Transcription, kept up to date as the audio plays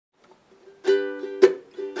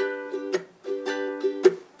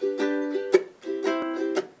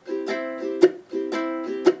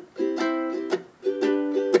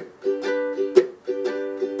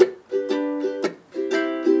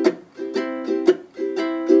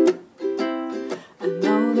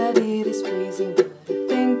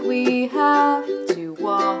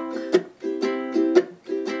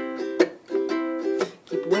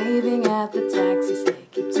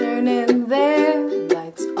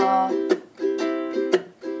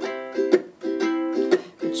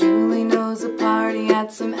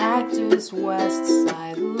this west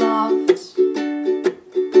side loft.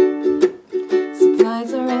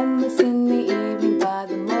 Supplies are endless in the evening, by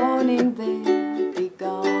the morning they'll be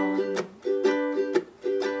gone.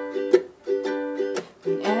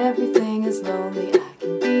 When everything is lonely, I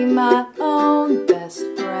can be my own best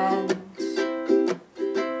friend.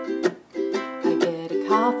 I get a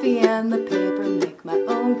coffee and the paper, make my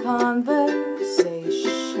own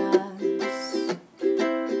conversations.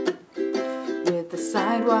 With the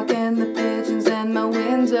sidewalk and the pigeons and my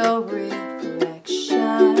window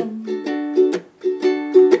reflection.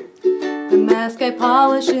 The mask I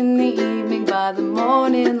polish in the evening, by the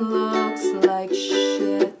morning looks like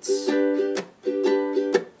shit.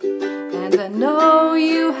 And I know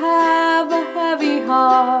you have a heavy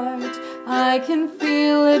heart, I can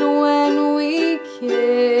feel it when we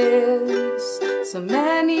kiss. So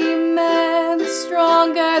many men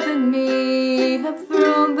stronger than me have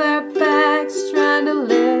thrown their backs trying to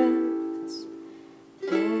lift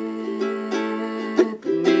it. But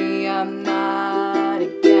me, I'm not a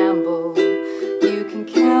gamble. You can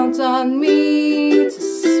count on me to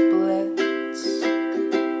split.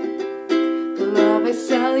 The love I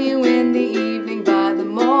sell you in the evening, by the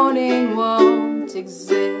morning won't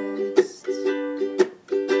exist.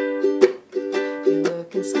 You're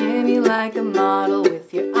looking skinny like a model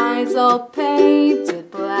with your eyes all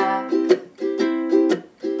painted black.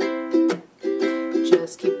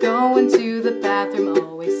 Just keep going to the bathroom,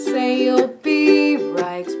 always say you'll be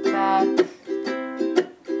right back.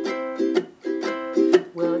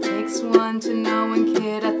 Well, it takes one to know, and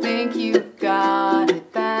kid, I think you've got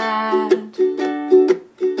it bad.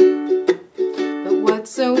 But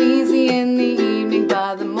what's so easy in the evening,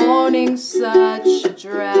 by the morning such a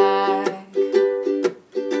drag.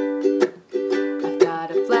 I've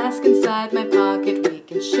got a flask inside my pocket, we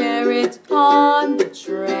can share it on the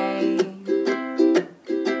train.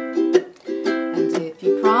 And if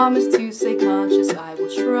you promise to stay conscious, I will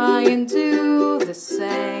try and do the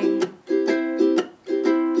same.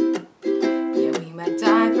 Yeah, we might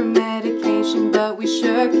die from medication, but we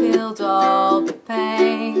sure killed all the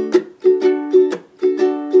pain.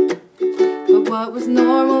 But what was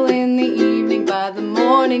normal in the evening, by the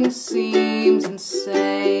morning seems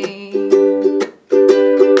insane.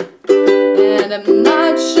 And I'm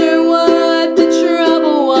not sure what the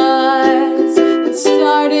trouble was that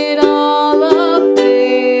started all of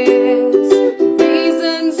this.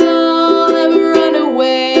 Reasons all have run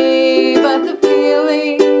away, but the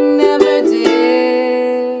feeling never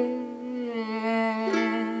did.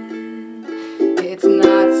 It's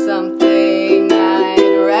not something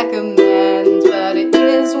I'd recommend, but it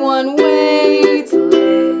is one way to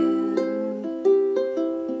live.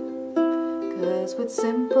 'Cause what's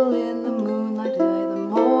simple in the moonlight, the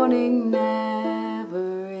morning never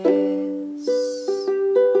is.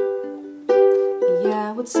 Yeah,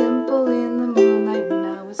 what's simple in the moonlight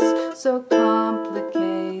now is so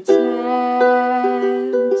complicated.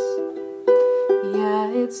 Yeah,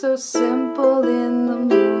 it's so simple in the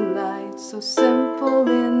moonlight, so simple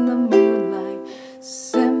in the moonlight,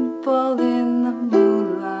 simple in